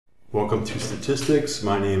Welcome to Statistics.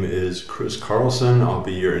 My name is Chris Carlson. I'll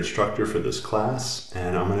be your instructor for this class,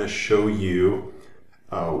 and I'm going to show you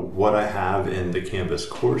what I have in the Canvas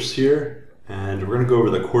course here. And we're going to go over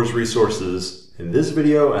the course resources in this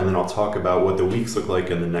video, and then I'll talk about what the weeks look like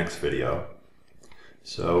in the next video.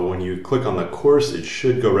 So when you click on the course, it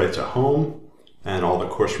should go right to home, and all the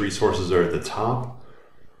course resources are at the top.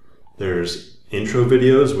 There's intro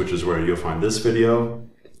videos, which is where you'll find this video.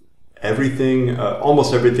 Everything,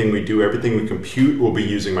 almost everything we do, everything we compute, will be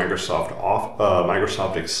using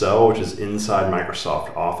Microsoft Excel, which is inside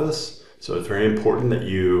Microsoft Office. So it's very important that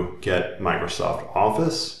you get Microsoft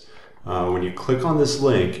Office. When you click on this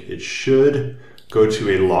link, it should go to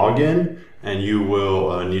a login, and you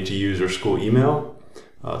will need to use your school email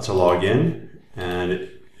to log in. And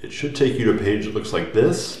it should take you to a page that looks like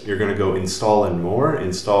this. You're going to go Install and More,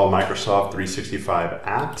 Install Microsoft 365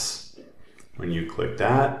 Apps. When you click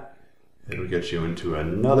that, it'll get you into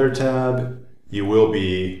another tab. You will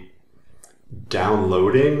be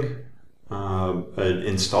downloading an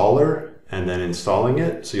installer and then installing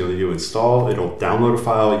it. So you'll do install, it'll download a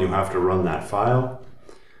file, and you have to run that file.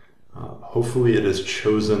 Hopefully it has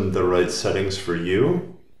chosen the right settings for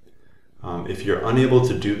you. If you're unable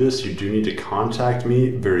to do this, you do need to contact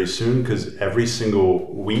me very soon, because every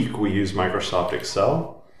single week we use Microsoft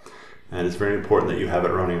Excel, and it's very important that you have it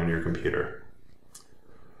running on your computer.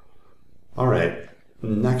 All right,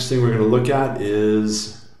 next thing we're going to look at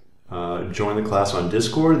is join the class on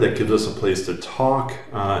Discord. That gives us a place to talk,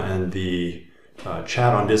 and the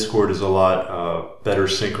chat on Discord is a lot better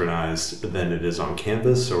synchronized than it is on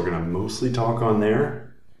Canvas, so we're going to mostly talk on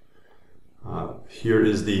there. Here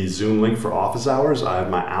is the Zoom link for office hours. I have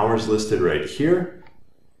my hours listed right here.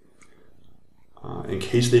 In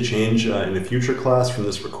case they change in a future class from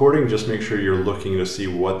this recording, just make sure you're looking to see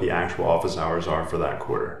what the actual office hours are for that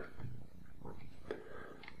quarter.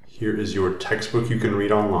 Here is your textbook you can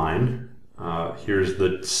read online. Here's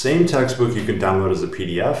the same textbook you can download as a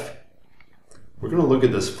PDF. We're going to look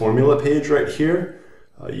at this formula page right here.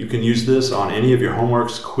 You can use this on any of your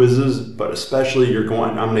homeworks, quizzes, but especially I'm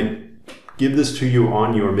going to give this to you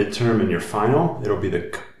on your midterm and your final. It'll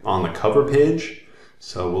be on the cover page.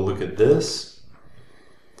 So we'll look at this.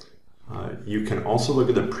 You can also look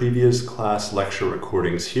at the previous class lecture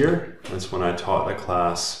recordings here. That's when I taught the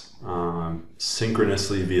class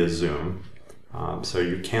synchronously via Zoom. So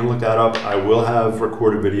you can look that up. I will have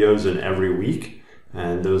recorded videos in every week,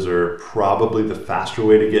 and those are probably the faster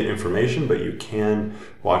way to get information, but you can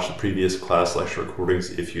watch the previous class lecture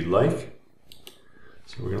recordings if you'd like.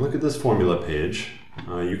 So we're going to look at this formula page.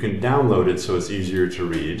 You can download it so it's easier to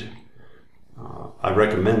read. I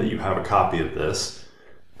recommend that you have a copy of this.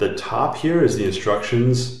 The top here is the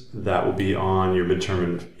instructions that will be on your midterm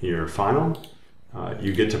and your final.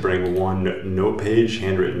 You get to bring one note page,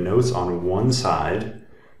 handwritten notes on one side.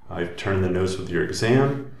 I've turned the notes with your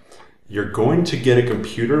exam. You're going to get a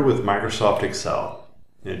computer with Microsoft Excel.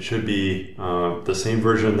 It should be the same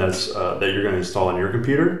version that you're going to install on your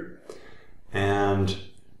computer. And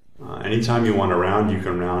anytime you want to round, you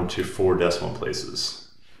can round to 4 decimal places.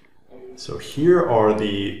 So here are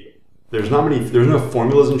there's no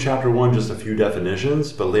formulas in chapter 1, just a few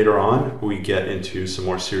definitions, but later on we get into some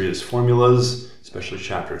more serious formulas, especially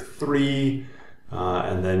chapter 3,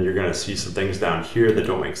 and then you're going to see some things down here that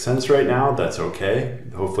don't make sense right now. That's okay.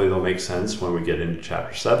 Hopefully they'll make sense when we get into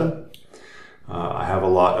chapter 7. I have a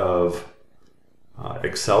lot of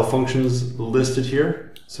Excel functions listed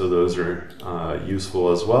here, so those are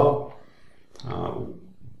useful as well.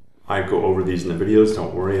 I go over these in the videos,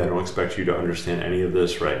 don't worry. I don't expect you to understand any of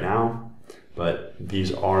this right now, but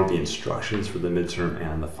these are the instructions for the midterm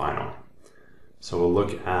and the final. So we'll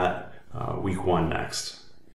look at week 1 next.